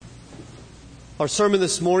Our sermon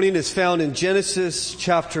this morning is found in Genesis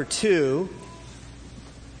chapter 2,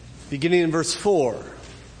 beginning in verse 4.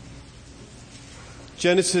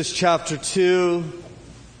 Genesis chapter 2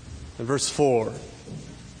 and verse 4.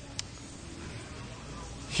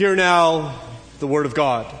 Hear now the word of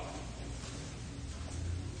God.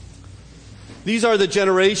 These are the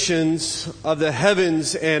generations of the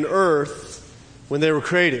heavens and earth when they were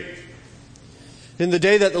created. In the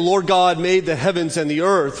day that the Lord God made the heavens and the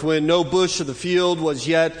earth, when no bush of the field was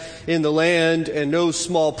yet in the land, and no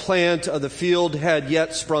small plant of the field had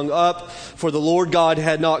yet sprung up, for the Lord God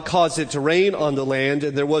had not caused it to rain on the land,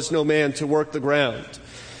 and there was no man to work the ground.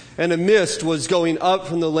 And a mist was going up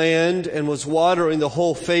from the land, and was watering the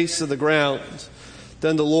whole face of the ground.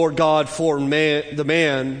 Then the Lord God formed the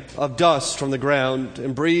man of dust from the ground,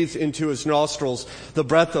 and breathed into his nostrils the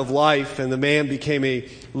breath of life, and the man became a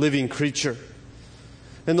living creature.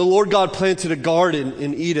 And the Lord God planted a garden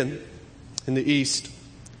in Eden in the east.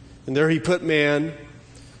 And there he put man,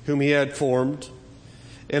 whom he had formed.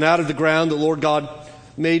 And out of the ground the Lord God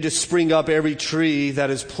made to spring up every tree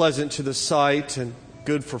that is pleasant to the sight and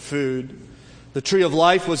good for food. The tree of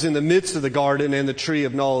life was in the midst of the garden, and the tree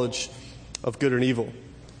of knowledge of good and evil.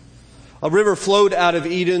 A river flowed out of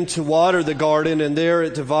Eden to water the garden, and there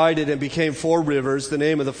it divided and became 4 rivers. The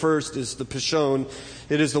name of the first is the Pishon.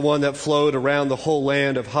 It is the one that flowed around the whole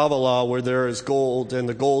land of Havilah, where there is gold, and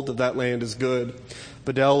the gold of that land is good.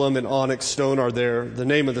 Bdellium and onyx stone are there. The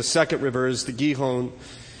name of the second river is the Gihon.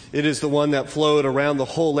 It is the one that flowed around the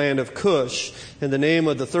whole land of Cush. And the name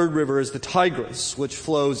of the third river is the Tigris, which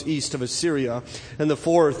flows east of Assyria. And the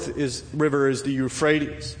fourth river is the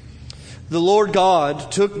Euphrates. The Lord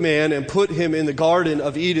God took man and put him in the garden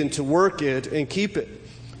of Eden to work it and keep it.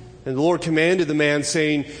 And the Lord commanded the man,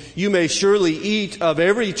 saying, You may surely eat of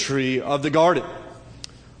every tree of the garden,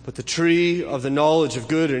 but the tree of the knowledge of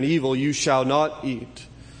good and evil you shall not eat,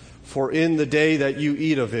 for in the day that you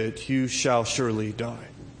eat of it you shall surely die.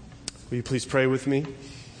 Will you please pray with me?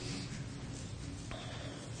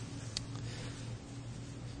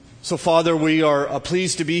 So, Father, we are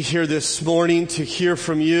pleased to be here this morning to hear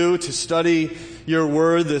from you, to study your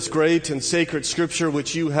word, this great and sacred scripture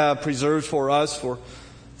which you have preserved for us for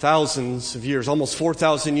thousands of years, almost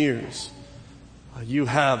 4,000 years. You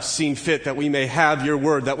have seen fit that we may have your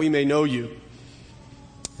word, that we may know you.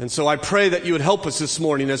 And so I pray that you would help us this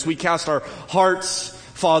morning as we cast our hearts,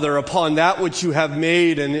 Father, upon that which you have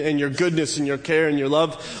made and your goodness and your care and your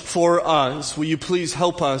love for us. Will you please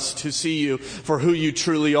help us to see you for who you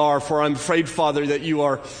truly are? For I'm afraid, Father, that you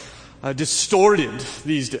are distorted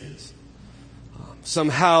these days.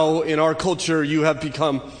 Somehow in our culture you have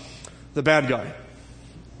become the bad guy.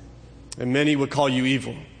 And many would call you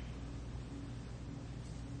evil.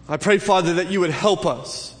 I pray, Father, that you would help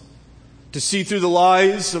us to see through the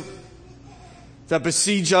lies that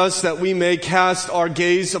besiege us, that we may cast our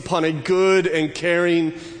gaze upon a good and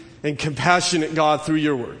caring and compassionate God through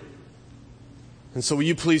your word. And so will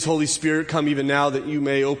you please, Holy Spirit, come even now that you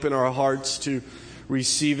may open our hearts to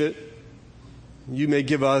receive it. You may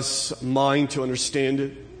give us a mind to understand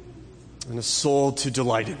it and a soul to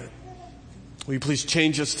delight in it. Will you please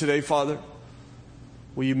change us today, Father?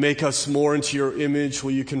 Will you make us more into your image?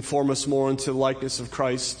 Will you conform us more into the likeness of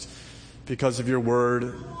Christ? Because of your word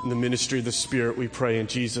and the ministry of the Spirit, we pray in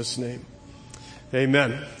Jesus' name.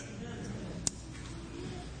 Amen.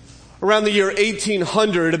 Around the year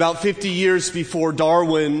 1800, about 50 years before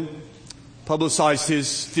Darwin publicized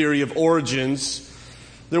his theory of origins,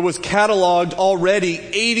 there was cataloged already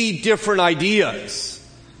 80 different ideas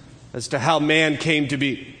as to how man came to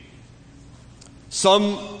be.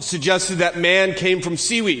 Some suggested that man came from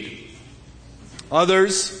seaweed.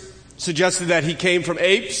 Others suggested that he came from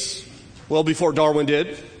apes, well before Darwin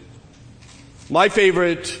did. My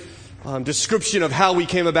favorite description of how we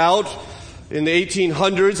came about in the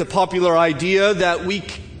 1800s, a popular idea that we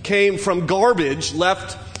came from garbage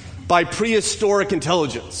left by prehistoric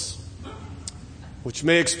intelligence, which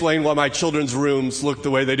may explain why my children's rooms look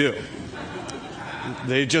the way they do.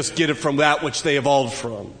 They just get it from that which they evolved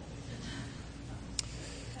from.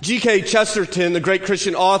 G.K. Chesterton, the great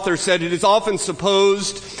Christian author, said, It is often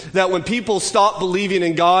supposed that when people stop believing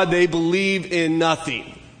in God, they believe in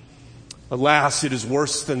nothing. Alas, it is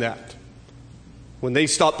worse than that. When they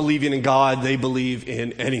stop believing in God, they believe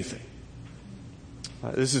in anything.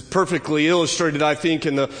 This is perfectly illustrated, I think,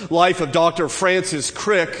 in the life of Dr. Francis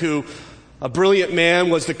Crick, who, a brilliant man,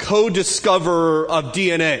 was the co-discoverer of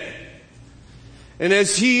DNA. And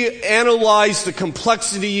as he analyzed the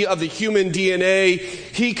complexity of the human DNA,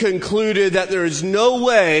 he concluded that there is no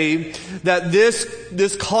way that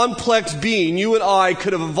this complex being, you and I,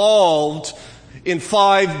 could have evolved in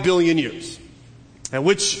 5 billion years. and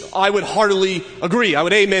which I would heartily agree. I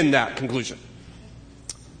would amen that conclusion.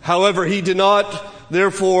 However, he did not,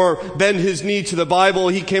 therefore, bend his knee to the Bible.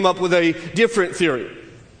 He came up with a different theory.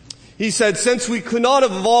 He said, since we could not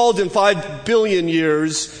have evolved in 5 billion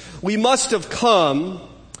years, we must have come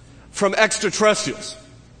from extraterrestrials.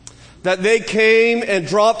 That they came and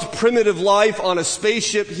dropped primitive life on a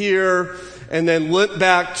spaceship here and then went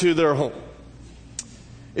back to their home.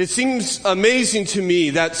 It seems amazing to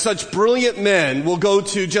me that such brilliant men will go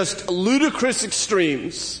to just ludicrous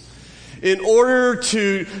extremes in order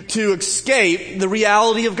to escape the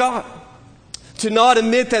reality of God. To not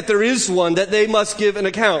admit that there is one, that they must give an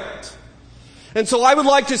account. And so I would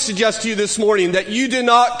like to suggest to you this morning that you did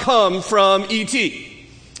not come from E.T.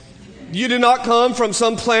 You did not come from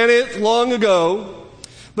some planet long ago,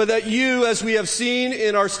 but that you, as we have seen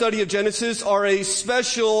in our study of Genesis, are a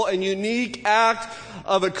special and unique act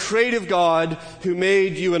of a creative God who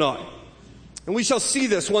made you and I. And we shall see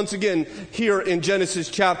this once again here in Genesis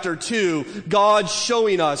chapter 2, God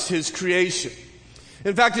showing us his creation.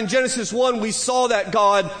 In fact, in Genesis 1, we saw that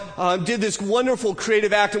God did this wonderful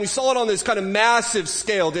creative act, and we saw it on this kind of massive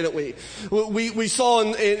scale, didn't we? We saw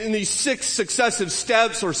in these 6 successive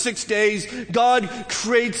steps or 6 days, God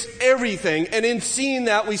creates everything. And in seeing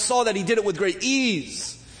that, we saw that he did it with great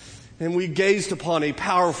ease. And we gazed upon a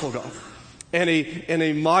powerful God and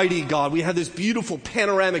a mighty God. We had this beautiful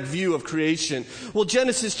panoramic view of creation. Well,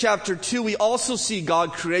 Genesis chapter 2, we also see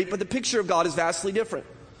God create, but the picture of God is vastly different.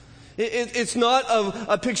 It's not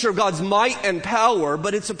a picture of God's might and power,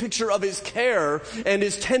 but it's a picture of his care and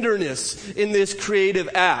his tenderness in this creative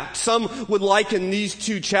act. Some would liken these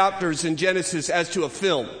 2 chapters in Genesis as to a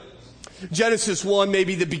film. Genesis 1 may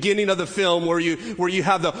be the beginning of the film where you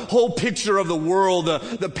have the whole picture of the world,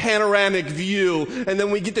 the panoramic view. And then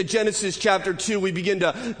we get to Genesis chapter 2, we begin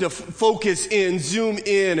to focus in, zoom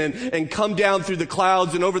in, and come down through the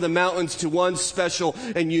clouds and over the mountains to one special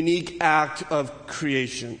and unique act of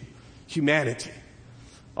creation. Humanity.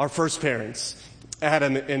 Our first parents,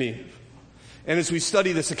 Adam and Eve. And as we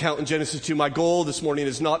study this account in Genesis 2, my goal this morning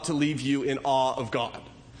is not to leave you in awe of God.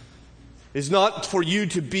 It's not for you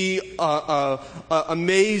to be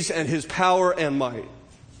amazed at his power and might.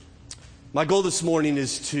 My goal this morning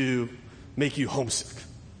is to make you homesick.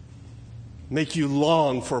 Make you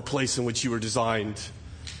long for a place in which you were designed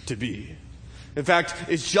to be. In fact,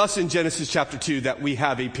 it's just in Genesis chapter 2 that we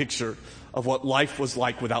have a picture of what life was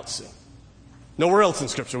like without sin. Nowhere else in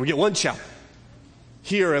Scripture. We get one chapter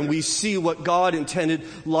here, and we see what God intended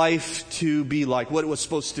life to be like, what it was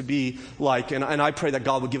supposed to be like. And I pray that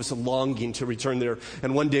God would give us a longing to return there,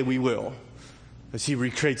 and one day we will, as he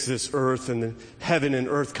recreates this earth, and the heaven and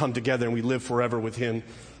earth come together, and we live forever with him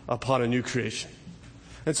upon a new creation.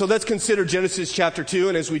 And so let's consider Genesis chapter 2,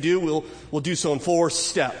 and as we do, we'll do so in 4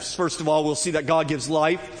 steps. First of all, we'll see that God gives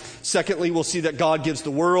life. Secondly, we'll see that God gives the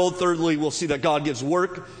world. Thirdly, we'll see that God gives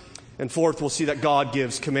work. And fourth, we'll see that God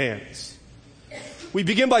gives commands. We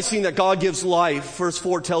begin by seeing that God gives life. Verse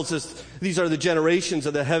 4 tells us these are the generations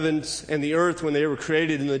of the heavens and the earth when they were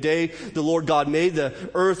created. In the day the Lord God made the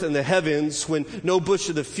earth and the heavens, when no bush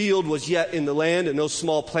of the field was yet in the land, and no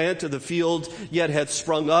small plant of the field yet had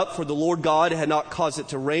sprung up, for the Lord God had not caused it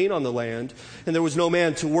to rain on the land, and there was no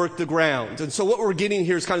man to work the ground. And so what we're getting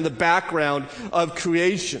here is kind of the background of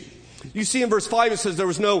creation. You see in verse 5 it says there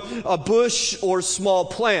was no bush or small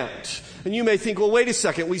plant. And you may think, well, wait a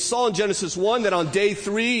second. We saw in Genesis 1 that on day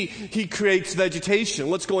 3 he creates vegetation.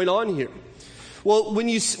 What's going on here? Well, when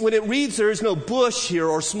it reads there is no bush here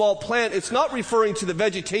or small plant, it's not referring to the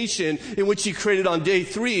vegetation in which he created on day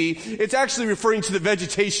 3. It's actually referring to the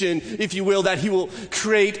vegetation, if you will, that he will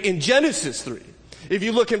create in Genesis 3. If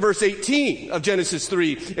you look in verse 18 of Genesis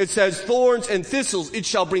 3, it says, thorns and thistles it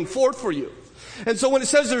shall bring forth for you. And so when it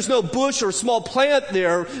says there's no bush or small plant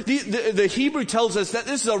there, the Hebrew tells us that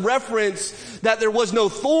this is a reference that there was no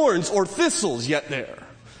thorns or thistles yet there.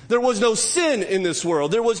 There was no sin in this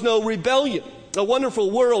world. There was no rebellion. A wonderful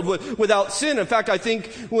world without sin. In fact, I think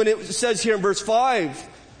when it says here in verse 5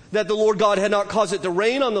 that the Lord God had not caused it to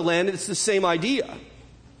rain on the land, it's the same idea.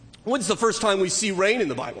 When's the first time we see rain in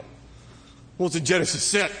the Bible? Well, it's in Genesis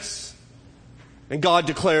 6. And God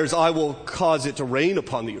declares, I will cause it to rain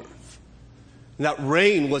upon the earth. And that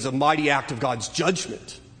rain was a mighty act of God's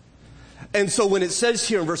judgment. And so when it says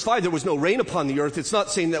here in verse 5, there was no rain upon the earth, it's not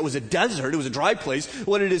saying that it was a desert, it was a dry place.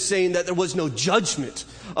 What it is saying that there was no judgment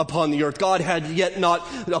upon the earth. God had yet not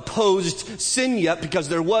opposed sin yet because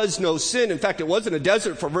there was no sin. In fact, it wasn't a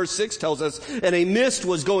desert, for verse 6 tells us, and a mist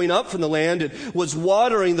was going up from the land and was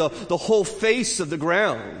watering the whole face of the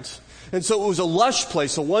ground. And so it was a lush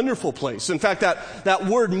place, a wonderful place. In fact, that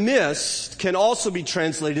word mist can also be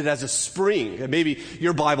translated as a spring. And maybe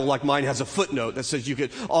your Bible, like mine, has a footnote that says you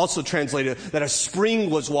could also translate it that a spring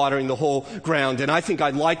was watering the whole ground. And I think I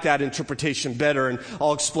like that interpretation better, and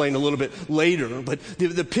I'll explain a little bit later. But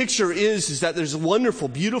the picture is that there's a wonderful,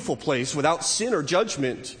 beautiful place without sin or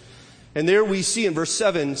judgment. And there we see in verse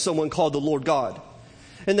 7 someone called the Lord God.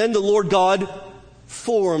 And then the Lord God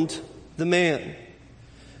formed the man.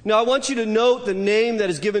 Now, I want you to note the name that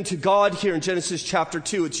is given to God here in Genesis chapter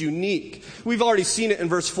 2. It's unique. We've already seen it in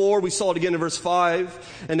verse 4. We saw it again in verse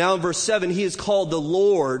 5. And now in verse 7, he is called the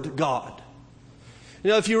Lord God.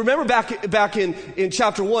 Now, if you remember back in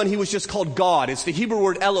chapter 1, he was just called God. It's the Hebrew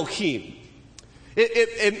word Elohim.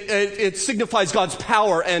 It signifies God's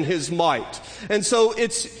power and his might. And so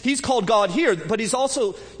he's called God here, but he's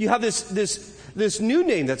also, you have this new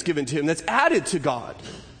name that's given to him that's added to God.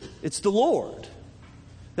 It's the Lord.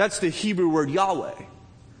 That's the Hebrew word Yahweh.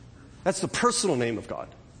 That's the personal name of God.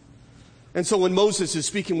 And so when Moses is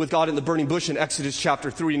speaking with God in the burning bush in Exodus chapter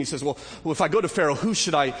 3, and he says, well, if I go to Pharaoh, who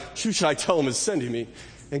should I tell him is sending me?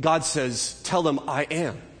 And God says, tell him I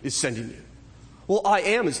am is sending you. Well, I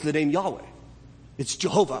am is the name Yahweh. It's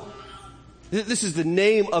Jehovah. This is the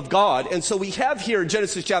name of God. And so we have here in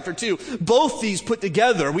Genesis chapter 2, both these put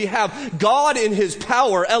together. We have God in his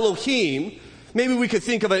power, Elohim. Maybe we could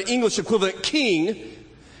think of an English equivalent, king.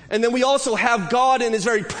 And then we also have God in his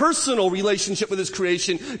very personal relationship with his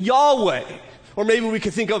creation, Yahweh. Or maybe we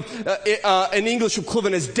could think of an English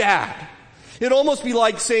equivalent as dad. It'd almost be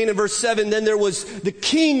like saying in verse 7, then there was the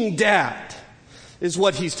king dad, is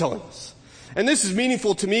what he's telling us. And this is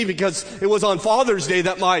meaningful to me because it was on Father's Day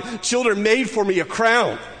that my children made for me a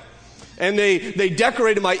crown. And they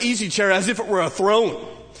decorated my easy chair as if it were a throne.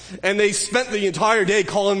 And they spent the entire day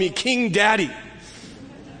calling me King Daddy.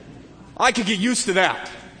 I could get used to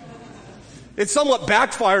that. It somewhat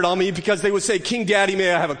backfired on me because they would say, King Daddy,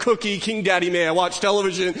 may I have a cookie? King Daddy, may I watch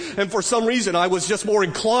television? And for some reason, I was just more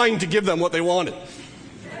inclined to give them what they wanted.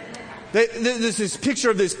 There's this picture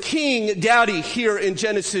of this King Daddy here in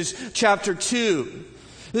Genesis chapter 2.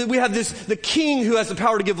 We have the king who has the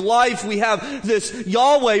power to give life. We have this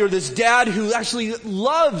Yahweh, or this dad, who actually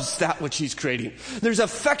loves that which he's creating. There's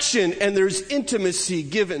affection and there's intimacy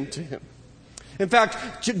given to him. In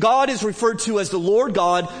fact, God is referred to as the Lord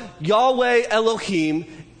God, Yahweh Elohim,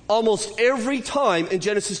 almost every time in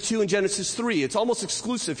Genesis 2 and Genesis 3. It's almost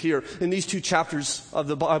exclusive here in these two chapters of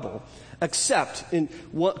the Bible, except in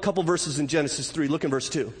a couple verses in Genesis 3. Look in verse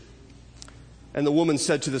 2. And the woman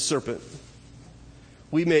said to the serpent,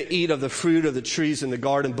 we may eat of the fruit of the trees in the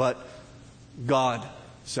garden, but God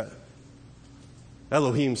said,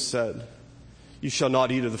 Elohim said, you shall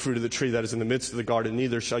not eat of the fruit of the tree that is in the midst of the garden,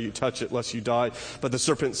 neither shall you touch it, lest you die. But the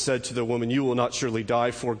serpent said to the woman, you will not surely die,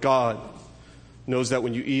 for God knows that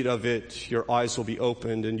when you eat of it, your eyes will be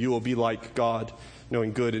opened, and you will be like God,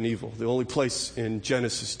 knowing good and evil. The only place in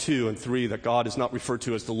Genesis 2 and 3 that God is not referred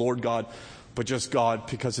to as the Lord God, but just God,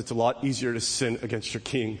 because it's a lot easier to sin against your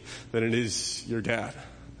king than it is your dad.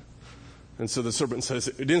 And so the serpent says,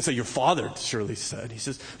 it didn't say your father surely said. He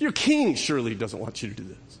says, your king surely doesn't want you to do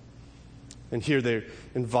this. And here they're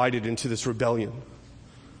invited into this rebellion.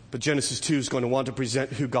 But Genesis 2 is going to want to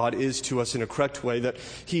present who God is to us in a correct way, that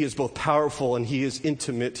he is both powerful and he is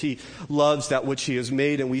intimate. He loves that which he has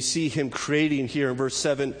made, and we see him creating here in verse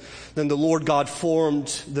 7. Then the Lord God formed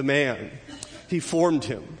the man. He formed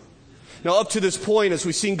him. Now up to this point, as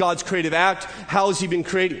we've seen God's creative act, how has he been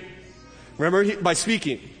creating? Remember, by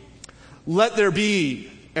speaking. Let there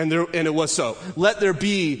be, and it was so. Let there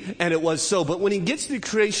be, and it was so. But when he gets to the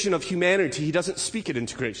creation of humanity, he doesn't speak it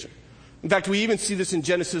into creation. In fact, we even see this in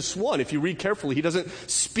Genesis 1. If you read carefully, he doesn't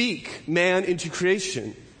speak man into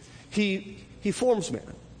creation. He forms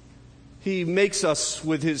man. He makes us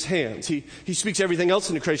with his hands. He speaks everything else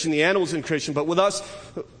into creation, the animals in creation, but with us,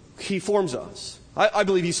 he forms us. I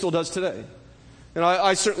believe he still does today. And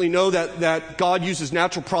I certainly know that God uses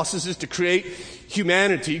natural processes to create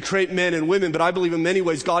humanity, create men and women, but I believe in many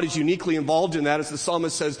ways God is uniquely involved in that, as the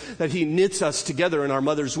psalmist says that he knits us together in our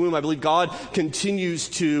mother's womb. I believe God continues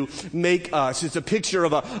to make us. It's a picture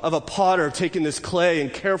of a potter taking this clay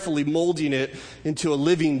and carefully molding it into a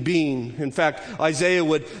living being. In fact, Isaiah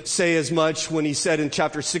would say as much when he said in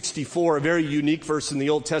chapter 64, a very unique verse in the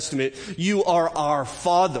Old Testament, you are our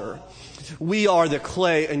Father. We are the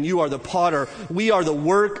clay and you are the potter. We are the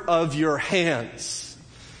work of your hands.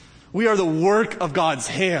 We are the work of God's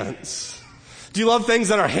hands. Do you love things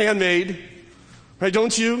that are handmade? Right,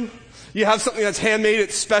 don't you? You have something that's handmade,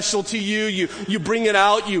 it's special to you. You bring it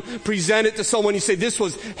out, you present it to someone, you say, this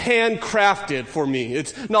was handcrafted for me.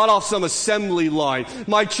 It's not off some assembly line.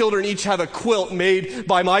 My children each have a quilt made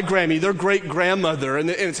by my Grammy, their great-grandmother, and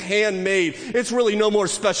it's handmade. It's really no more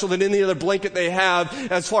special than any other blanket they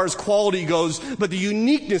have as far as quality goes, but the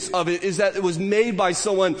uniqueness of it is that it was made by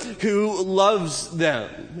someone who loves them.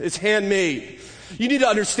 It's handmade. You need to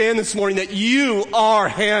understand this morning that you are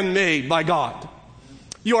handmade by God.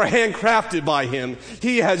 You are handcrafted by Him.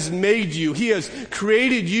 He has made you. He has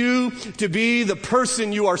created you to be the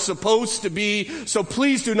person you are supposed to be. So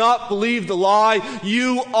please do not believe the lie.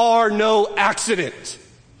 You are no accident.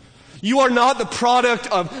 You are not the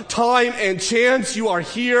product of time and chance. You are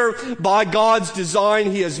here by God's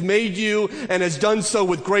design. He has made you and has done so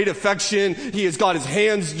with great affection. He has got His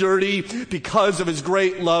hands dirty because of His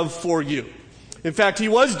great love for you. In fact, He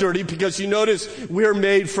was dirty because you notice we're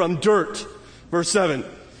made from dirt. Verse 7.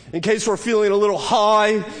 In case we're feeling a little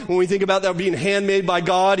high when we think about that being handmade by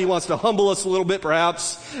God, He wants to humble us a little bit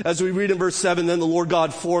perhaps. As we read in verse 7, then the Lord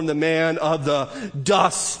God formed the man of the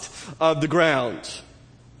dust of the ground.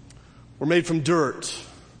 We're made from dirt.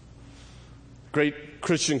 Great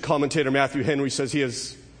Christian commentator Matthew Henry says he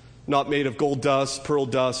is not made of gold dust, pearl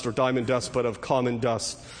dust, or diamond dust, but of common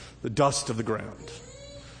dust, the dust of the ground.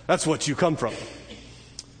 That's what you come from.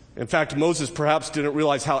 In fact, Moses perhaps didn't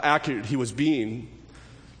realize how accurate he was being.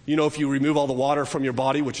 You know, if you remove all the water from your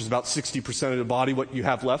body, which is about 60% of the body, what you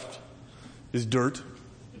have left is dirt,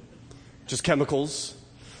 just chemicals.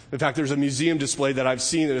 In fact, there's a museum display that I've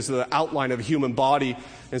seen that is the outline of a human body,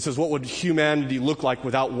 and it says, what would humanity look like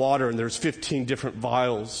without water? And there's 15 different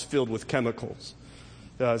vials filled with chemicals.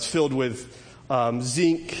 It's filled with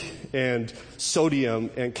zinc and sodium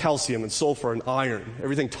and calcium and sulfur and iron,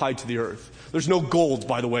 everything tied to the earth. There's no gold,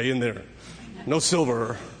 by the way, in there. No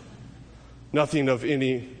silver. Nothing of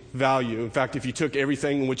any value. In fact, if you took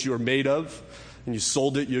everything in which you were made of and you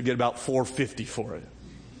sold it, you'd get about $4.50 for it.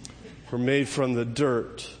 We're made from the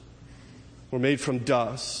dirt. We're made from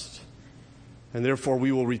dust. And therefore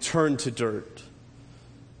we will return to dirt.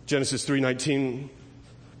 Genesis 3:19,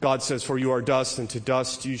 God says, for you are dust, and to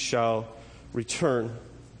dust you shall return.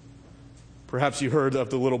 Perhaps you heard of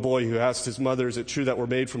the little boy who asked his mother, is it true that we're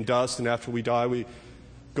made from dust and after we die we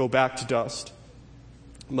go back to dust?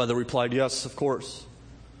 Mother replied, yes, of course.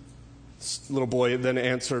 This little boy then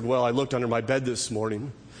answered, well, I looked under my bed this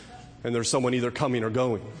morning and there's someone either coming or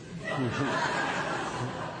going.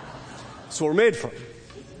 That's what we're made from.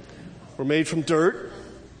 We're made from dirt,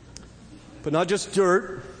 but not just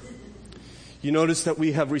dirt. You notice that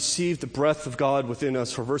we have received the breath of God within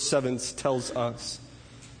us, for verse 7 tells us,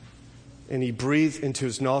 and He breathed into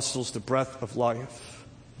His nostrils the breath of life.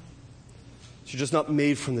 So you're just not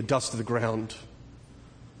made from the dust of the ground,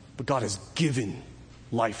 but God has given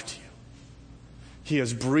life to you. He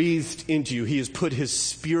has breathed into you. He has put His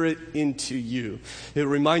Spirit into you. It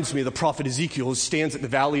reminds me of the prophet Ezekiel, who stands at the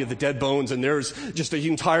valley of the dead bones, and there's just an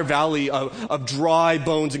entire valley of dry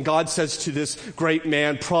bones. And God says to this great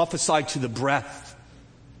man, prophesy to the breath,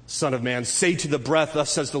 Son of man. Say to the breath,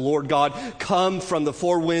 thus says the Lord God, come from the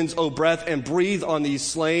four winds, O breath, and breathe on these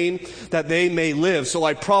slain, that they may live. So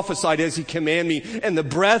I prophesied as He commanded me, and the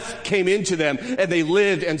breath came into them, and they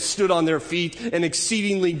lived and stood on their feet, an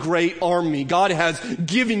exceedingly great army. God has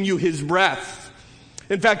given you His breath.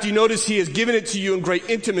 In fact, you notice He has given it to you in great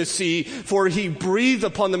intimacy, for He breathed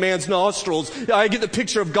upon the man's nostrils. I get the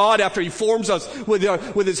picture of God after He forms us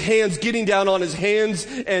with His hands, getting down on His hands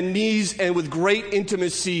and knees, and with great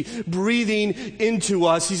intimacy, breathing into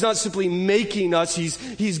us. He's not simply making us,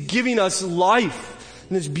 He's giving us life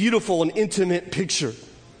in this beautiful and intimate picture.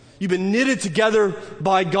 You've been knitted together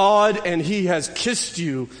by God, and He has kissed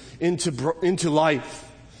you into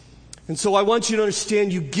life. And so I want you to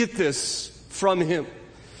understand you get this from Him.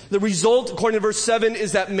 The result, according to verse 7,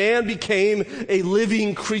 is that man became a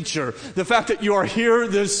living creature. The fact that you are here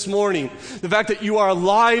this morning, the fact that you are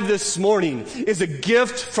alive this morning, is a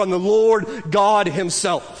gift from the Lord God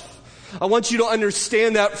Himself. I want you to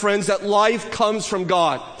understand that, friends, that life comes from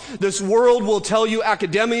God. This world will tell you,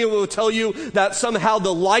 academia will tell you, that somehow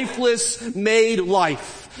the lifeless made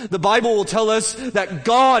life. The Bible will tell us that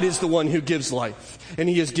God is the one who gives life, and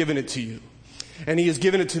He has given it to you. And He has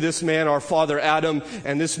given it to this man, our father Adam,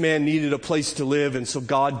 and this man needed a place to live, and so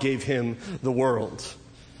God gave him the world.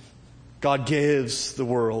 God gives the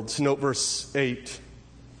world. Note verse 8.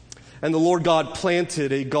 And the Lord God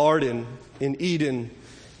planted a garden in Eden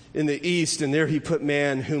in the east, and there He put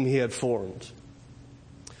man whom He had formed.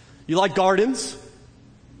 You like gardens?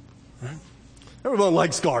 Everyone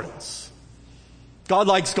likes gardens. God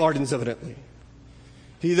likes gardens, evidently.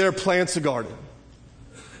 He there plants a garden.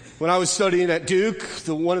 When I was studying at Duke,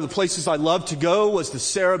 one of the places I loved to go was the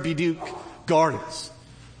Sarah B. Duke Gardens.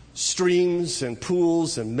 Streams and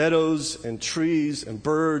pools and meadows and trees and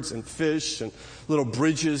birds and fish and little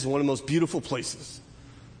bridges, one of the most beautiful places.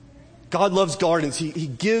 God loves gardens. He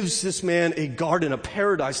gives this man a garden, a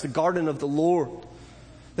paradise, the garden of the Lord,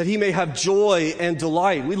 that he may have joy and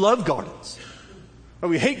delight. We love gardens.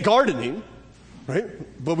 We hate gardening, right?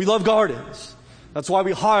 But we love gardens. That's why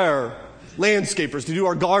we hire landscapers to do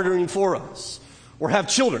our gardening for us, or have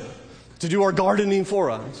children to do our gardening for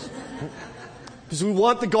us. Because we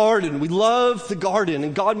want the garden. We love the garden.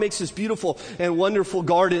 And God makes this beautiful and wonderful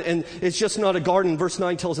garden. And it's just not a garden. Verse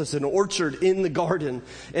 9 tells us an orchard in the garden.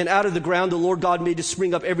 And out of the ground the Lord God made to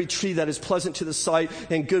spring up every tree that is pleasant to the sight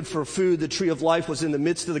and good for food. The tree of life was in the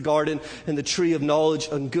midst of the garden, and the tree of knowledge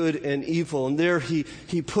and good and evil. And there he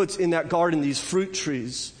puts in that garden these fruit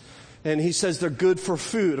trees. And he says they're good for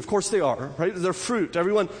food. Of course they are, right? They're fruit.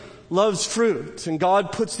 Everyone loves fruit, and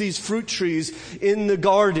God puts these fruit trees in the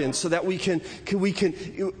garden so that we can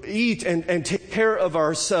eat and take care of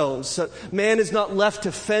ourselves. So man is not left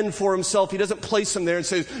to fend for himself. He doesn't place them there and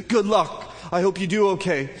says, good luck, I hope you do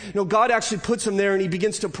okay. No, God actually puts him there, and he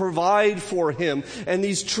begins to provide for him. And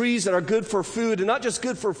these trees that are good for food, and not just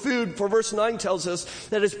good for food, for verse 9 tells us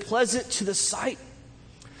that it's pleasant to the sight.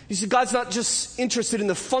 You see, God's not just interested in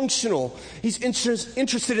the functional. He's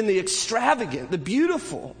interested in the extravagant, the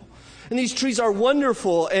beautiful. And these trees are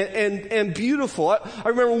wonderful and beautiful. I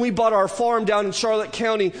remember when we bought our farm down in Charlotte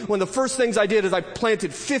County, one of the first things I did is I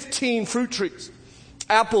planted 15 fruit trees.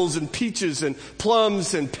 Apples and peaches and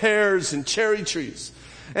plums and pears and cherry trees.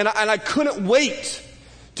 And I couldn't wait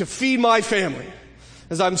to feed my family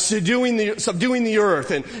as I'm subduing the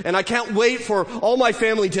earth. And I can't wait for all my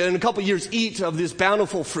family to, in a couple of years, eat of this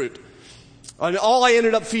bountiful fruit. And all I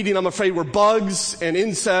ended up feeding, I'm afraid, were bugs and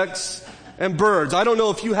insects and birds. I don't know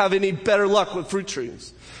if you have any better luck with fruit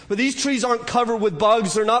trees. But these trees aren't covered with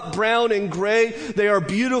bugs. They're not brown and gray. They are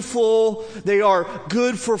beautiful. They are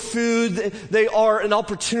good for food. They are an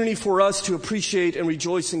opportunity for us to appreciate and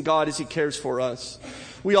rejoice in God as he cares for us.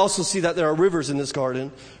 We also see that there are rivers in this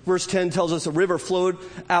garden. Verse 10 tells us a river flowed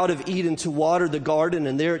out of Eden to water the garden,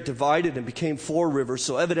 and there it divided and became 4 rivers.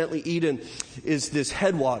 So evidently Eden is this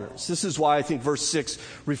headwaters. This is why I think verse 6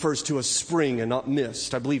 refers to a spring and not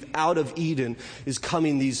mist. I believe out of Eden is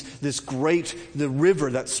coming the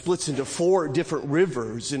river that splits into 4 different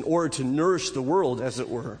rivers in order to nourish the world, as it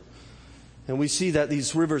were. And we see that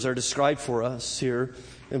these rivers are described for us here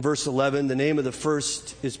in verse 11. The name of the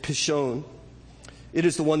first is Pishon. It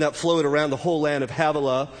is the one that flowed around the whole land of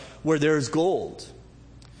Havilah, where there is gold.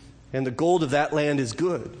 And the gold of that land is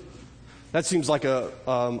good. That seems like a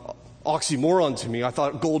oxymoron to me. I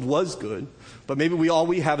thought gold was good, but maybe all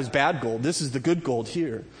we have is bad gold. This is the good gold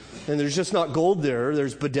here. And there's just not gold there.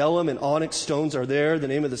 There's bdellium and onyx stones are there. The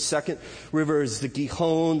name of the second river is the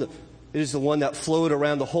Gihon. It is the one that flowed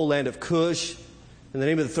around the whole land of Cush. And the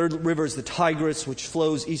name of the third river is the Tigris, which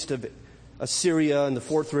flows east of Assyria. And the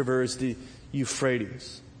fourth river is the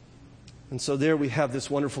Euphrates. And so there we have this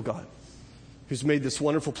wonderful God who's made this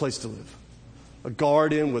wonderful place to live. A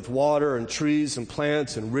garden with water and trees and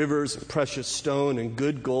plants and rivers and precious stone and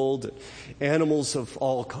good gold and animals of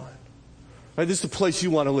all kind. Right? This is the place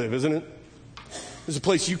you want to live, isn't it? This is a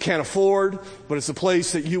place you can't afford, but it's a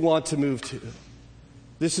place that you want to move to.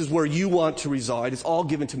 This is where you want to reside. It's all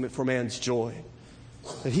given for man's joy,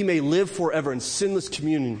 that he may live forever in sinless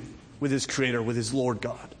communion with his Creator, with his Lord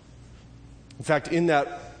God. In fact, in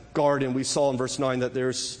that garden, we saw in verse 9 that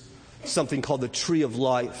there's something called the tree of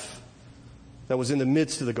life that was in the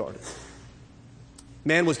midst of the garden.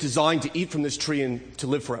 Man was designed to eat from this tree and to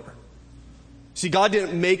live forever. See, God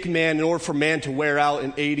didn't make man in order for man to wear out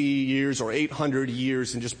in 80 years or 800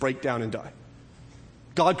 years and just break down and die.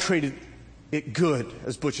 God created it good,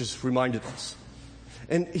 as Butch has reminded us.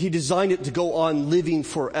 And he designed it to go on living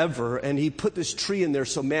forever. And he put this tree in there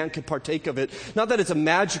so man could partake of it. Not that it's a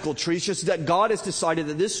magical tree. It's just that God has decided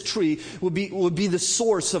that this tree would be the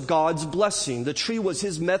source of God's blessing. The tree was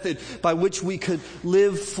his method by which we could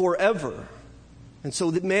live forever. And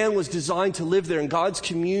so that man was designed to live there in God's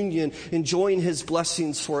communion, enjoying his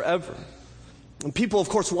blessings forever. And people, of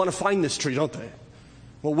course, want to find this tree, don't they?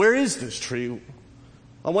 Well, where is this tree?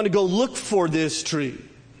 I want to go look for this tree.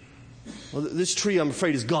 Well, this tree, I'm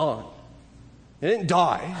afraid, is gone. It didn't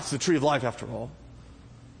die. It's the tree of life, after all.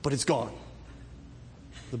 But it's gone.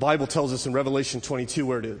 The Bible tells us in Revelation 22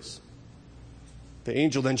 where it is. The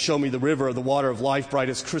angel then showed me the river of the water of life, bright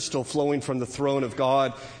as crystal, flowing from the throne of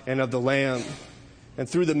God and of the Lamb. And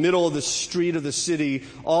through the middle of the street of the city,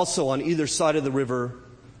 also on either side of the river,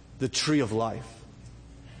 the tree of life.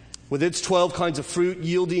 with its 12 kinds of fruit,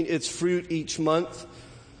 yielding its fruit each month.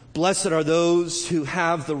 Blessed are those who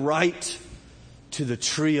have the right to the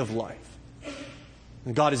tree of life.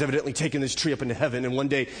 And God has evidently taken this tree up into heaven, and one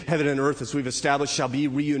day heaven and earth, as we've established, shall be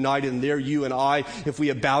reunited, and there you and I, if we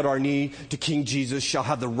have bowed our knee to King Jesus, shall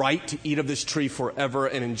have the right to eat of this tree forever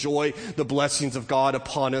and enjoy the blessings of God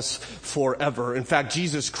upon us forever. In fact,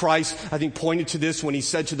 Jesus Christ, I think, pointed to this when he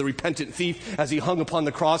said to the repentant thief as he hung upon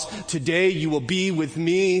the cross, "Today you will be with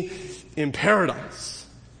me in paradise."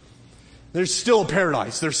 There's still a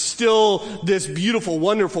paradise. There's still this beautiful,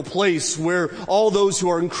 wonderful place where all those who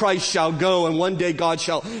are in Christ shall go, and one day God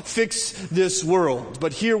shall fix this world.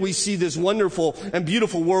 But here we see this wonderful and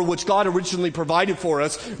beautiful world which God originally provided for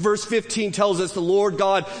us. Verse 15 tells us the Lord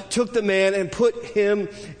God took the man and put him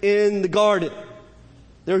in the garden.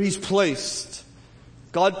 There he's placed.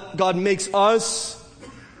 God makes us.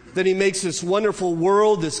 Then he makes this wonderful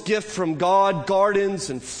world, this gift from God, gardens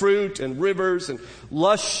and fruit and rivers and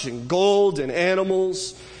lush and gold and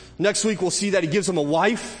animals. Next week we'll see that he gives him a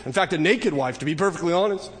wife. In fact, a naked wife, to be perfectly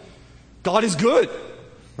honest. God is good,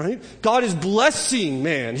 right? God is blessing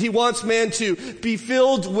man. He wants man to be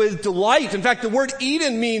filled with delight. In fact, the word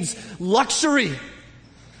Eden means luxury.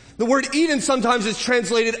 The word Eden sometimes is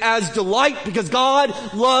translated as delight because God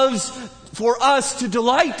loves for us to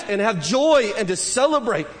delight and have joy and to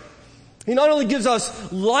celebrate. He not only gives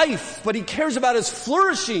us life, but he cares about us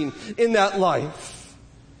flourishing in that life.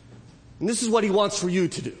 And this is what he wants for you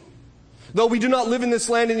to do. Though we do not live in this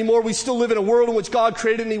land anymore, we still live in a world in which God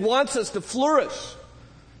created, and he wants us to flourish.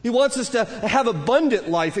 He wants us to have abundant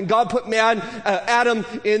life. And God put Adam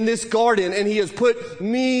in this garden, and he has put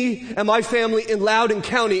me and my family in Loudoun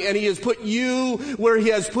County, and he has put you where he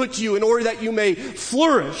has put you in order that you may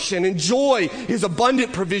flourish and enjoy his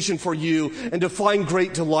abundant provision for you and to find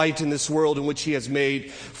great delight in this world in which he has made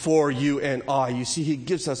for you and I. You see, he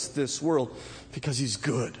gives us this world because he's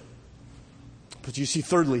good. But you see,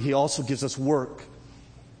 thirdly, he also gives us work.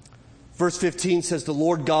 Verse 15 says, the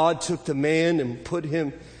Lord God took the man and put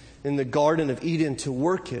him in the Garden of Eden to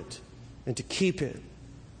work it and to keep it.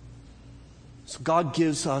 So God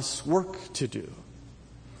gives us work to do.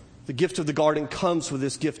 The gift of the garden comes with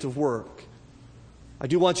this gift of work. I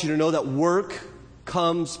do want you to know that work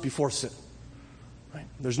comes before sin. Right?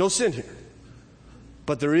 There's no sin here,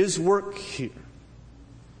 but there is work here.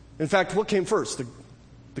 In fact, what came first,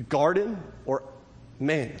 the garden or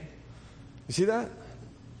man? You see that?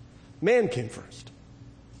 Man came first.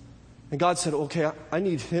 And God said, okay, I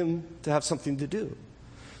need him to have something to do.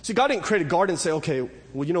 See, God didn't create a garden and say, okay,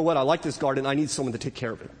 well, you know what? I like this garden. I need someone to take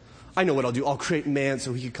care of it. I know what I'll do. I'll create man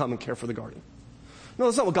so he can come and care for the garden. No,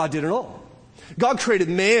 that's not what God did at all. God created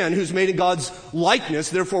man who's made in God's likeness.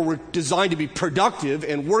 Therefore, we're designed to be productive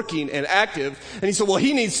and working and active. And he said, well,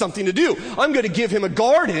 he needs something to do. I'm going to give him a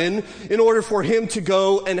garden in order for him to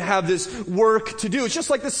go and have this work to do. It's just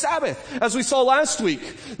like the Sabbath, as we saw last week.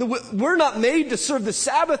 We're not made to serve the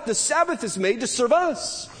Sabbath. The Sabbath is made to serve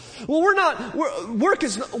us. Well, we're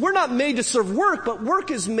not made to serve work, but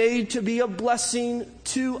work is made to be a blessing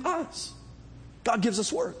to us. God gives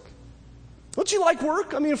us work. Don't you like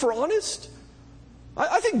work? I mean, if we're honest.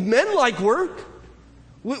 I think men like work.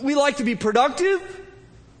 We like to be productive.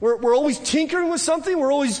 We're always tinkering with something.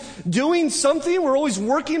 We're always doing something. We're always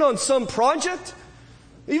working on some project.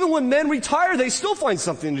 Even when men retire, they still find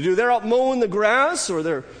something to do. They're out mowing the grass, or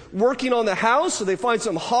they're working on the house, or they find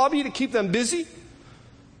some hobby to keep them busy.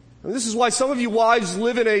 And this is why some of you wives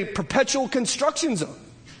live in a perpetual construction zone.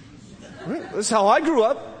 Right? This is how I grew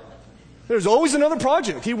up. There's always another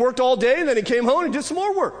project. He worked all day, and then he came home and did some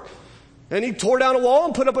more work. And he tore down a wall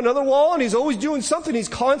and put up another wall, and he's always doing something. He's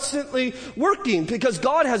constantly working because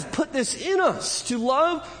God has put this in us to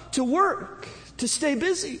love to work, to stay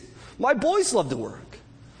busy. My boys love to work.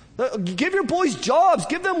 Give your boys jobs.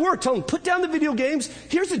 Give them work. Tell them, put down the video games.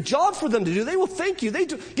 Here's a job for them to do. They will thank you.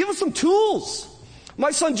 Give them some tools.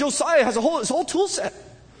 My son Josiah has his whole tool set.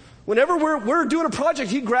 Whenever we're doing a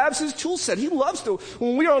project, he grabs his tool set. He loves to.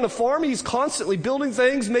 When we are on the farm, he's constantly building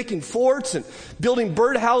things, making forts and building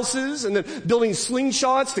bird houses and then building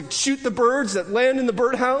slingshots to shoot the birds that land in the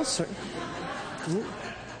birdhouse.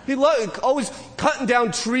 He always cutting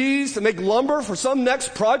down trees to make lumber for some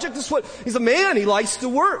next project. He's a man. He likes to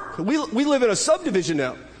work. We live in a subdivision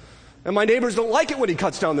now, and my neighbors don't like it when he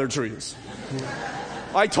cuts down their trees.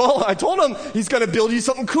 I told him he's going to build you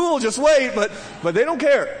something cool. Just wait, but they don't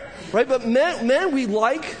care. Right? But men, we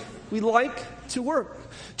like to work.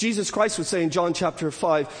 Jesus Christ would say in John chapter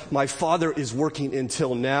 5, my Father is working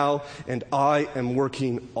until now, and I am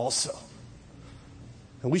working also.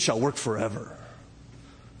 And we shall work forever.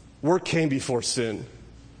 Work came before sin.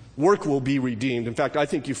 Work will be redeemed. In fact, I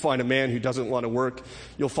think you find a man who doesn't want to work,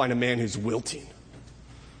 you'll find a man who's wilting.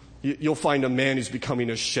 You'll find a man who's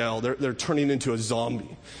becoming a shell. They're turning into a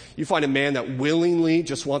zombie. You find a man that willingly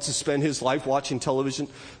just wants to spend his life watching television.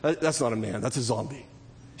 That's not a man. That's a zombie.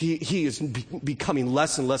 He is becoming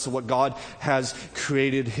less and less of what God has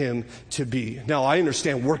created him to be. Now, I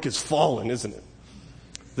understand work is fallen, isn't it?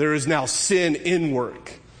 There is now sin in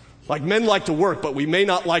work. Like, men like to work, but we may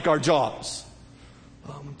not like our jobs.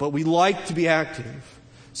 But we like to be active.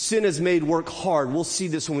 Sin has made work hard. We'll see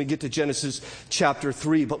this when we get to Genesis chapter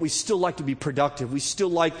 3. But we still like to be productive. We still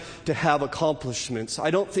like to have accomplishments. I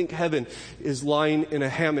don't think heaven is lying in a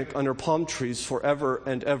hammock under palm trees forever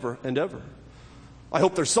and ever and ever. I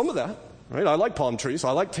hope there's some of that, right? I like palm trees.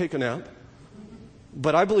 I like taking a nap.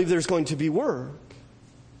 But I believe there's going to be work.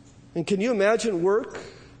 And can you imagine work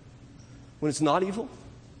when it's not evil?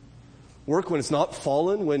 Work when it's not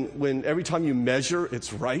fallen? When every time you measure,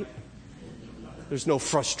 it's right? There's no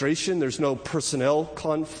frustration. There's no personnel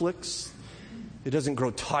conflicts. It doesn't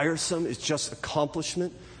grow tiresome. It's just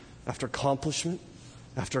accomplishment after accomplishment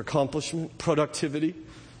after accomplishment. Productivity,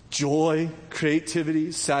 joy,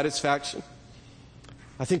 creativity, satisfaction.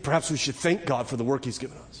 I think perhaps we should thank God for the work He's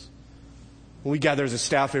given us. When we gather as a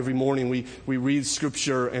staff every morning, we read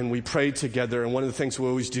Scripture and we pray together. And one of the things we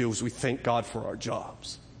always do is we thank God for our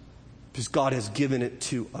jobs. Because God has given it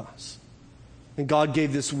to us. And God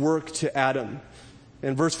gave this work to Adam.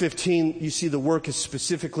 In verse 15, you see the work is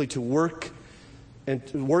specifically to work and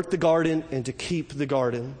to work the garden and to keep the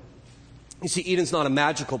garden. You see, Eden's not a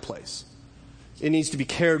magical place. It needs to be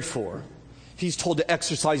cared for. He's told to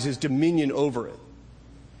exercise his dominion over it.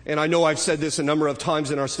 And I know I've said this a number of times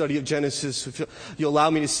in our study of Genesis. If you allow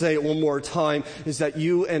me to say it one more time, is that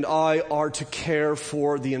you and I are to care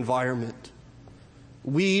for the environment.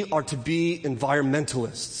 We are to be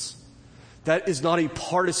environmentalists. That is not a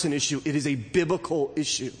partisan issue. It is a biblical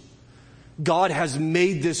issue. God has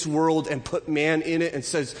made this world and put man in it and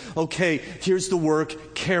says, okay, here's the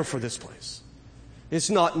work, care for this place. It's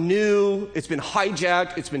not new. It's been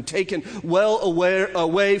hijacked. It's been taken well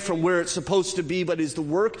away from where it's supposed to be, but it is the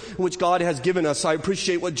work which God has given us. I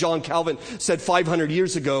appreciate what John Calvin said 500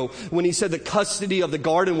 years ago when he said the custody of the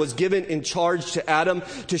garden was given in charge to Adam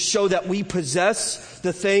to show that we possess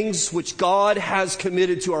the things which God has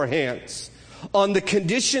committed to our hands, on the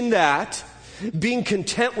condition that, being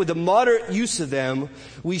content with the moderate use of them,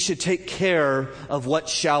 we should take care of what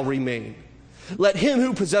shall remain. Let him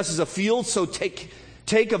who possesses a field so take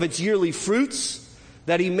of its yearly fruits,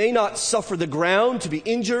 that he may not suffer the ground to be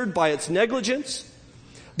injured by its negligence,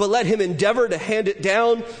 but let him endeavor to hand it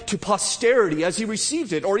down to posterity as he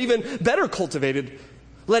received it, or even better cultivated.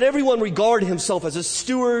 Let everyone regard himself as a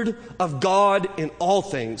steward of God in all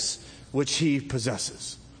things which he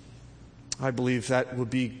possesses. I believe that would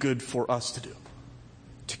be good for us to do,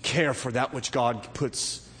 to care for that which God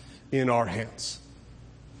puts in our hands.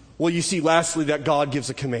 Well, you see lastly that God gives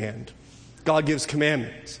a command. God gives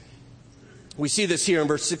commandments. We see this here in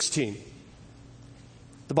verse 16.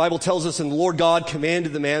 The Bible tells us, and the Lord God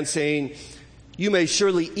commanded the man, saying, you may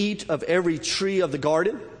surely eat of every tree of the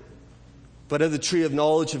garden, but of the tree of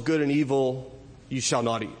knowledge of good and evil you shall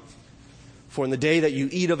not eat. For in the day that you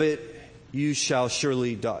eat of it, you shall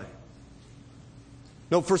surely die.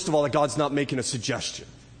 Note, first of all, that God's not making a suggestion.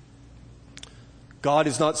 God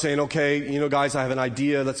is not saying, okay, guys, I have an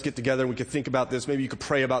idea. Let's get together and we could think about this. Maybe you could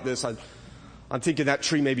pray about this. I'm thinking that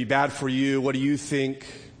tree may be bad for you. What do you think?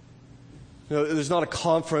 There's not a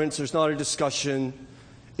conference. There's not a discussion.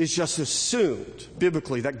 It's just assumed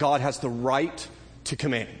biblically that God has the right to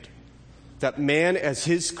command. That man as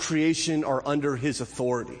his creation are under his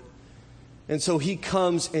authority. And so he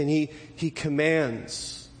comes and he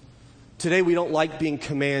commands. Today we don't like being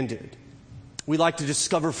commanded. We like to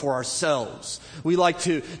discover for ourselves. We like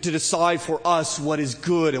to decide for us what is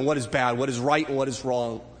good and what is bad, what is right and what is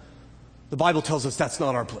wrong. The Bible tells us that's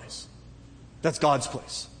not our place. That's God's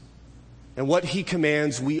place. And what he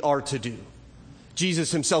commands, we are to do.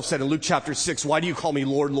 Jesus himself said in Luke chapter 6, why do you call me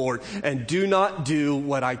Lord, Lord, and do not do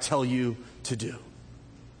what I tell you to do?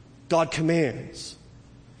 God commands.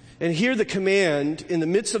 And here the command, in the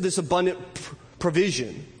midst of this abundant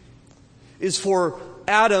provision, is for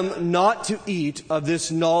Adam not to eat of this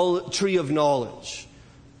tree of knowledge.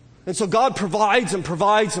 And so God provides and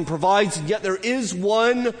provides and provides, and yet there is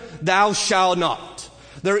one thou shalt not.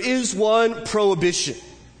 There is one prohibition.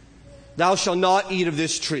 Thou shalt not eat of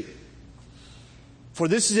this tree. For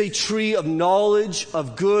this is a tree of knowledge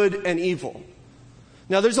of good and evil.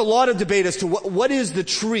 Now, there's a lot of debate as to what is the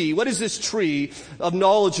tree? What is this tree of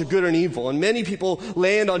knowledge of good and evil? And many people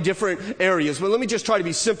land on different areas. But let me just try to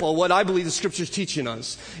be simple, what I believe the Scripture's teaching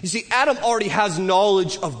us. You see, Adam already has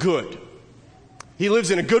knowledge of good. He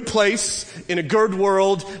lives in a good place, in a good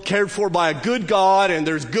world, cared for by a good God, and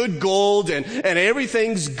there's good gold, and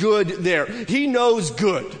everything's good there. He knows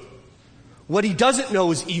good. What he doesn't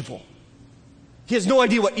know is evil. He has no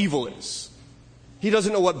idea what evil is. He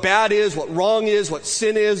doesn't know what bad is, what wrong is, what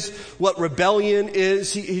sin is, what rebellion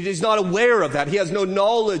is. He's not aware of that. He has no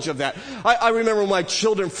knowledge of that. I remember when my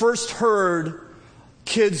children first heard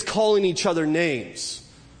kids calling each other names.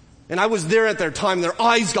 And I was there at their time. Their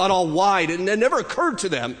eyes got all wide. And it never occurred to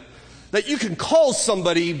them that you can call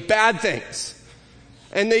somebody bad things.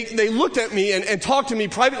 And they looked at me and talked to me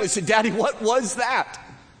privately and said, "Daddy, what was that?"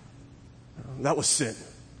 That was sin.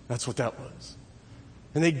 That's what that was.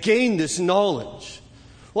 And they gained this knowledge.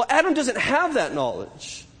 Well, Adam doesn't have that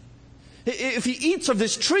knowledge. If he eats of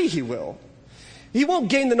this tree, he will. He won't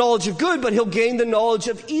gain the knowledge of good, but he'll gain the knowledge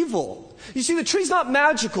of evil. You see, the tree's not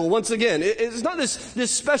magical, once again. It's not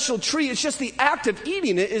this special tree. It's just the act of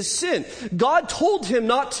eating it is sin. God told him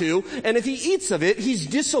not to, and if he eats of it, he's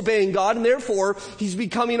disobeying God, and therefore he's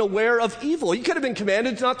becoming aware of evil. He could have been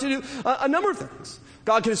commanded not to do a number of things.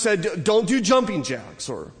 God could have said, "Don't do jumping jacks,"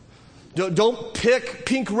 or "Don't pick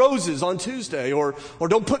pink roses on Tuesday," or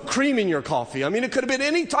 "Don't put cream in your coffee." I mean, it could have been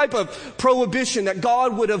any type of prohibition that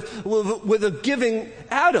God would have given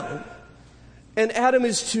Adam. And Adam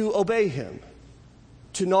is to obey him.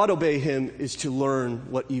 To not obey him is to learn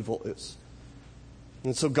what evil is.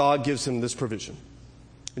 And so God gives him this provision.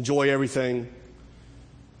 Enjoy everything.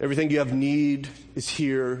 Everything you have need is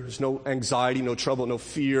here. There's no anxiety, no trouble, no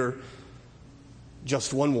fear.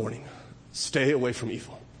 Just one warning. Stay away from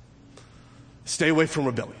evil. Stay away from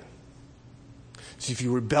rebellion. See, if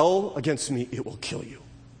you rebel against me, it will kill you.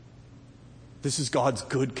 This is God's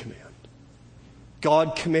good command.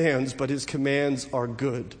 God commands, but his commands are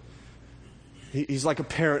good. He's like a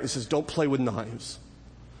parent who says, "Don't play with knives."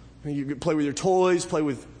 You can play with your toys, play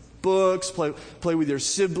with books, play with your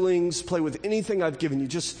siblings, play with anything I've given you.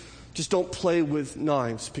 Just don't play with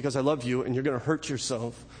knives, because I love you and you're going to hurt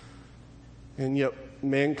yourself. And yet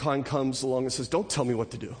mankind comes along and says, "Don't tell me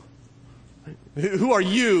what to do. Who are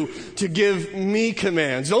you to give me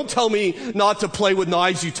commands? Don't tell me not to play with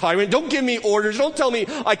knives, you tyrant. Don't give me orders. Don't tell me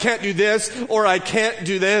I can't do this or I can't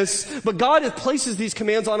do this." But God places these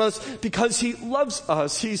commands on us because he loves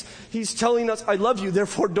us. He's telling us, "I love you,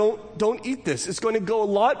 therefore don't eat this. It's going to go a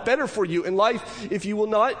lot better for you in life if you will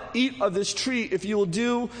not eat of this tree, if you will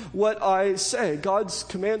do what I say." God's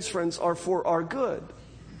commands, friends, are for our good.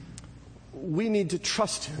 We need to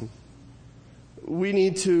trust him. We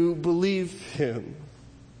need to believe him.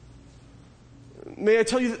 May I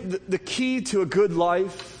tell you that the key to a good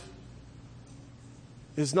life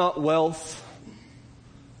is not wealth.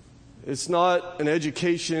 It's not an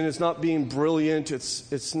education. It's not being brilliant.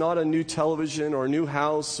 It's not a new television or a new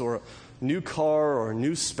house or a new car or a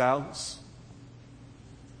new spouse.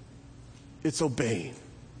 It's obeying.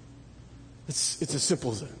 It's as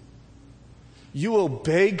simple as that. You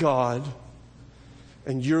obey God,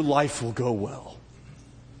 and your life will go well.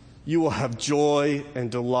 You will have joy and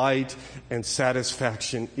delight and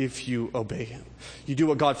satisfaction if you obey him. You do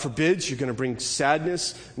what God forbids, you're going to bring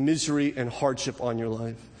sadness, misery, and hardship on your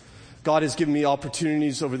life. God has given me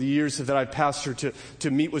opportunities over the years that I've pastored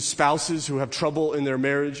to meet with spouses who have trouble in their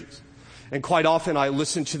marriages. And quite often I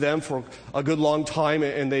listen to them for a good long time,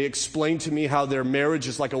 and they explain to me how their marriage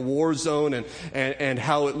is like a war zone and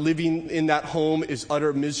how living in that home is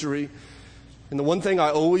utter misery. And the one thing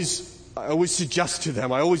I always suggest to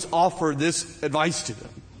them, I always offer this advice to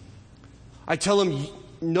them. I tell them,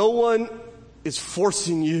 no one is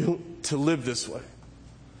forcing you to live this way.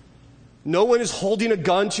 No one is holding a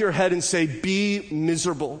gun to your head and say, "Be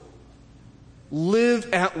miserable.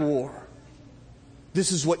 Live at war."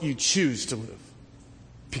 This is what you choose to live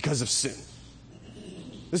because of sin.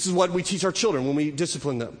 This is what we teach our children when we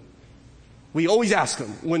discipline them. We always ask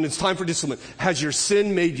them when it's time for discipline, "Has your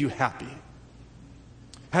sin made you happy?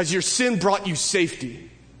 Has your sin brought you safety?"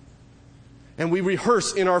 And we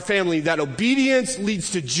rehearse in our family that obedience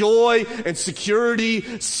leads to joy and security.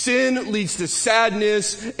 Sin leads to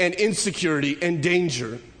sadness and insecurity and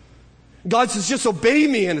danger. God says, "Just obey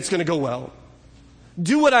me and it's going to go well.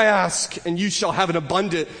 Do what I ask and you shall have an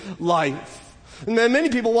abundant life." And then many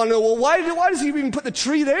people want to know, well, why does he even put the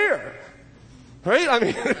tree there? Right? I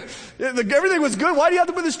mean, everything was good. Why do you have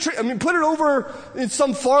to put this tree? I mean, put it over in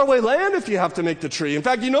some faraway land if you have to make the tree. In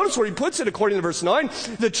fact, you notice where he puts it according to verse 9.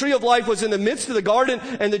 The tree of life was in the midst of the garden,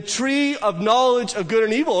 and the tree of knowledge of good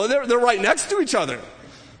and evil. They're right next to each other.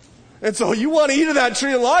 And so you want to eat of that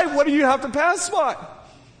tree of life, what do you have to pass by?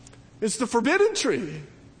 It's the forbidden tree.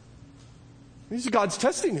 These are God's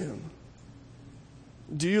testing him.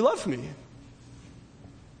 Do you love me?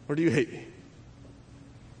 Or do you hate me?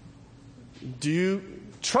 Do you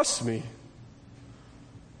trust me?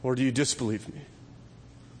 Or do you disbelieve me?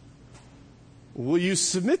 Will you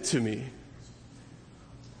submit to me?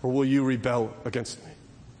 Or will you rebel against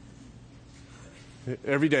me?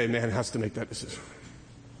 Every day man has to make that decision.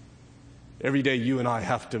 Every day you and I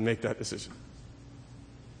have to make that decision.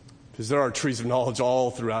 Because there are trees of knowledge all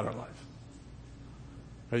throughout our life.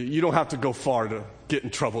 You don't have to go far to get in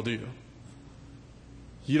trouble, do you?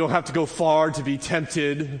 You don't have to go far to be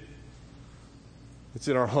tempted. It's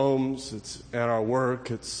in our homes, it's at our work,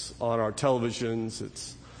 it's on our televisions,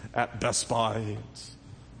 it's at Best Buy, it's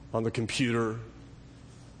on the computer,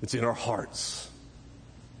 it's in our hearts.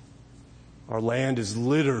 Our land is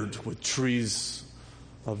littered with trees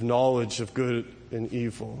of knowledge of good and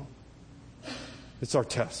evil. It's our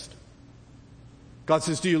test. God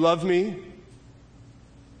says, do you love me?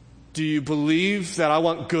 Do you believe that I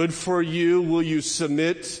want good for you? Will you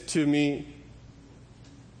submit to me?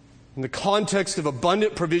 In the context of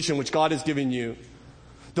abundant provision which God has given you,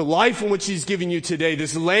 the life in which he's given you today,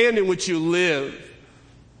 this land in which you live,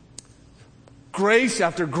 grace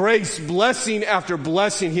after grace, blessing after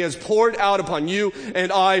blessing, he has poured out upon you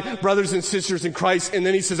and I, brothers and sisters in Christ. And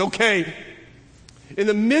then he says, okay, in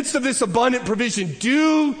the midst of this abundant provision,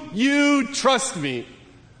 do you trust me?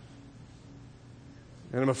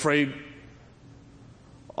 And I'm afraid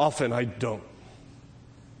often I don't.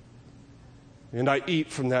 And I eat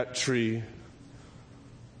from that tree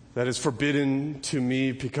that is forbidden to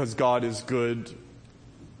me because God is good.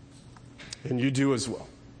 And you do as well.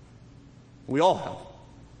 We all have.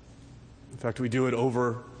 In fact, we do it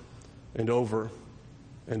over and over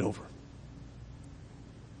and over.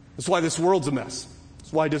 That's why this world's a mess.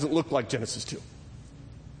 That's why it doesn't look like Genesis 2.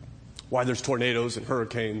 Why there's tornadoes and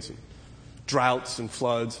hurricanes and droughts and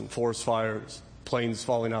floods and forest fires, planes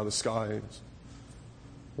falling out of the skies.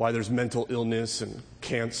 Why there's mental illness and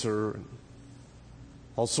cancer and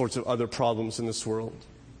all sorts of other problems in this world.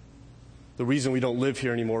 The reason we don't live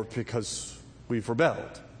here anymore is because we've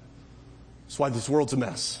rebelled. That's why this world's a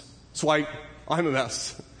mess. That's why I'm a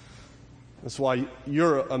mess. That's why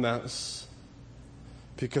you're a mess.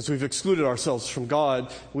 Because we've excluded ourselves from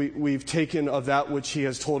God. We've taken of that which he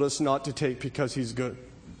has told us not to take because he's good.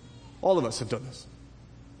 All of us have done this.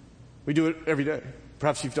 We do it every day.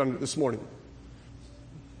 Perhaps you've done it this morning.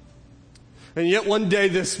 And yet one day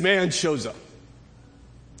this man shows up,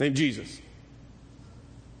 named Jesus.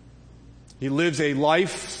 He lives a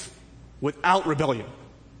life without rebellion.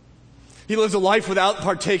 He lives a life without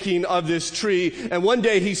partaking of this tree. And one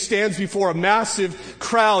day he stands before a massive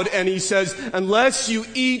crowd and he says, unless you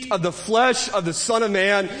eat of the flesh of the Son of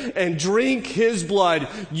Man and drink his blood,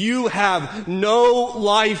 you have no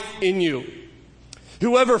life in you.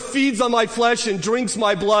 Whoever feeds on my flesh and drinks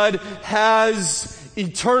my blood has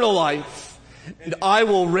eternal life. And I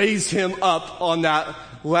will raise him up on that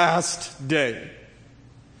last day.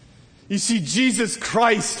 You see, Jesus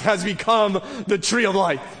Christ has become the tree of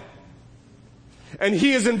life. And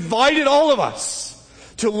he has invited all of us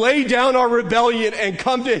to lay down our rebellion and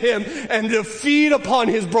come to him and to feed upon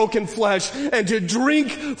his broken flesh and to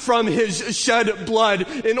drink from his shed blood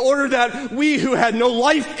in order that we who had no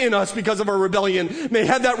life in us because of our rebellion may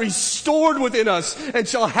have that restored within us and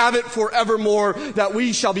shall have it forevermore, that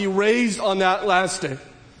we shall be raised on that last day.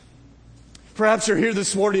 Perhaps you're here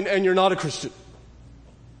this morning and you're not a Christian.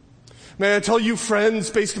 May I tell you,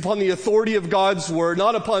 friends, based upon the authority of God's word,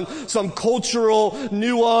 not upon some cultural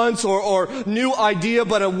nuance or new idea,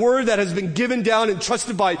 but a word that has been given down and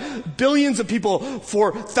trusted by billions of people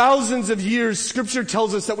for thousands of years, Scripture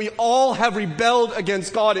tells us that we all have rebelled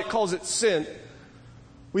against God. It calls it sin.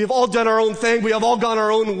 We have all done our own thing. We have all gone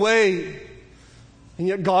our own way. And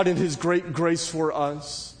yet God, in his great grace for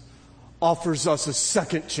us, offers us a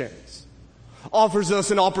second chance, offers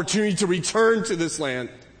us an opportunity to return to this land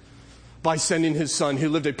by sending his son who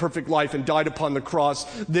lived a perfect life and died upon the cross.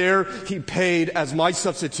 There he paid as my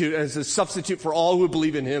substitute, as a substitute for all who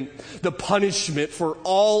believe in him, the punishment for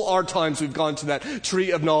all our times we've gone to that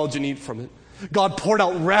tree of knowledge and eat from it. God poured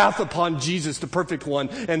out wrath upon Jesus, the perfect one,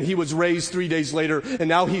 and he was raised 3 days later. And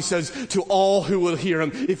now he says to all who will hear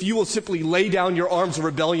him, if you will simply lay down your arms of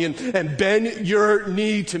rebellion and bend your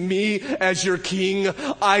knee to me as your king,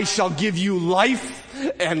 I shall give you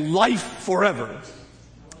life and life forever.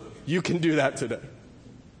 You can do that today.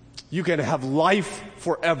 You can have life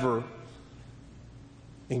forever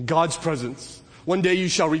in God's presence One day you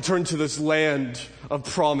shall return to this land of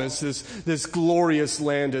promise, this glorious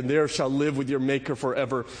land, and there shall live with your Maker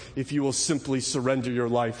forever if you will simply surrender your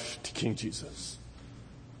life to King Jesus.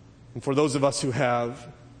 And for those of us who have,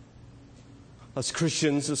 us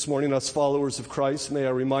Christians this morning, us followers of Christ, may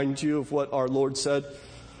I remind you of what our Lord said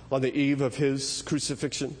on the eve of his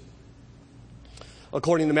crucifixion.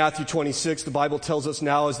 According to Matthew 26, the Bible tells us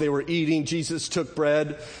now as they were eating, Jesus took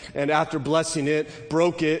bread and after blessing it,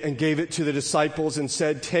 broke it and gave it to the disciples and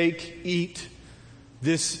said, "Take, eat,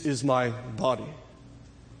 this is my body."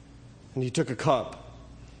 And he took a cup.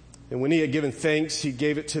 And when he had given thanks, he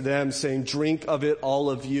gave it to them, saying, "Drink of it, all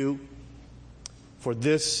of you, for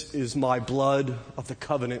this is my blood of the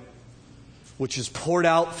covenant, which is poured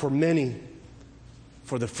out for many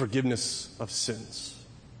for the forgiveness of sins."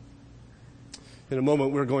 In a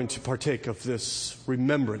moment, we're going to partake of this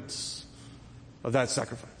remembrance of that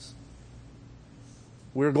sacrifice.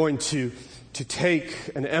 We're going to take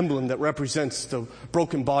an emblem that represents the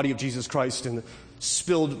broken body of Jesus Christ and the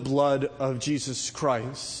spilled blood of Jesus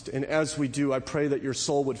Christ. And as we do, I pray that your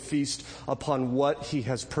soul would feast upon what he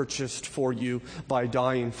has purchased for you by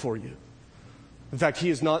dying for you. In fact, he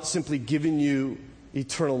has not simply given you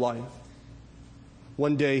eternal life.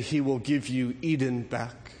 One day he will give you Eden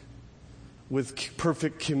back. With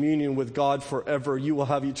perfect communion with God forever, you will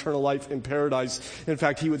have eternal life in paradise. In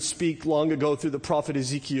fact, he would speak long ago through the prophet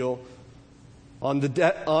Ezekiel, on the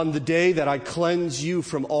day that I cleanse you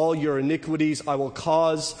from all your iniquities, I will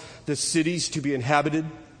cause the cities to be inhabited,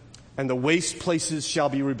 and the waste places shall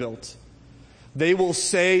be rebuilt. They will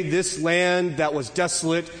say, "This land that was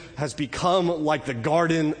desolate has become like the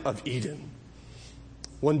Garden of Eden."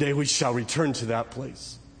 One day we shall return to that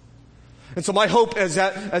place. And so my hope is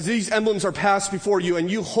that as these emblems are passed before you and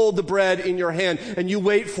you hold the bread in your hand and you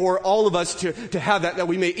wait for all of us to have that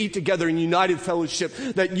we may eat together in united fellowship,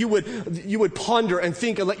 that you would ponder and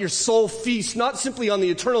think and let your soul feast not simply on the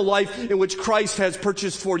eternal life in which Christ has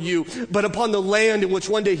purchased for you, but upon the land in which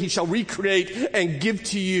one day he shall recreate and give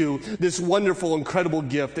to you this wonderful, incredible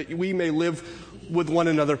gift, that we may live with one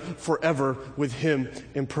another forever with him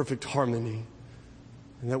in perfect harmony,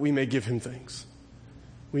 and that we may give him thanks.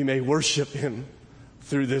 We may worship him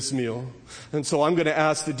through this meal. And so I'm going to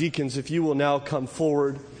ask the deacons if you will now come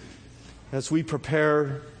forward as we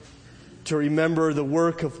prepare to remember the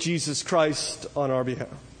work of Jesus Christ on our behalf.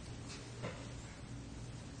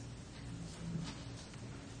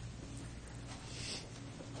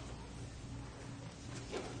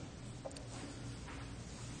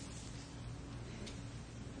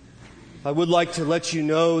 I would like to let you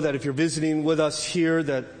know that if you're visiting with us here,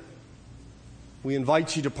 that we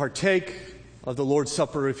invite you to partake of the Lord's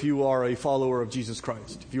Supper if you are a follower of Jesus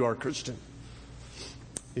Christ, if you are a Christian.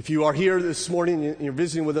 If you are here this morning and you're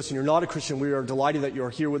visiting with us and you're not a Christian, we are delighted that you are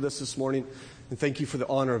here with us this morning, and thank you for the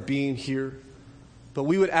honor of being here. But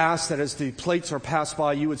we would ask that as the plates are passed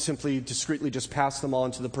by, you would simply discreetly just pass them on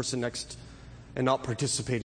to the person next and not participate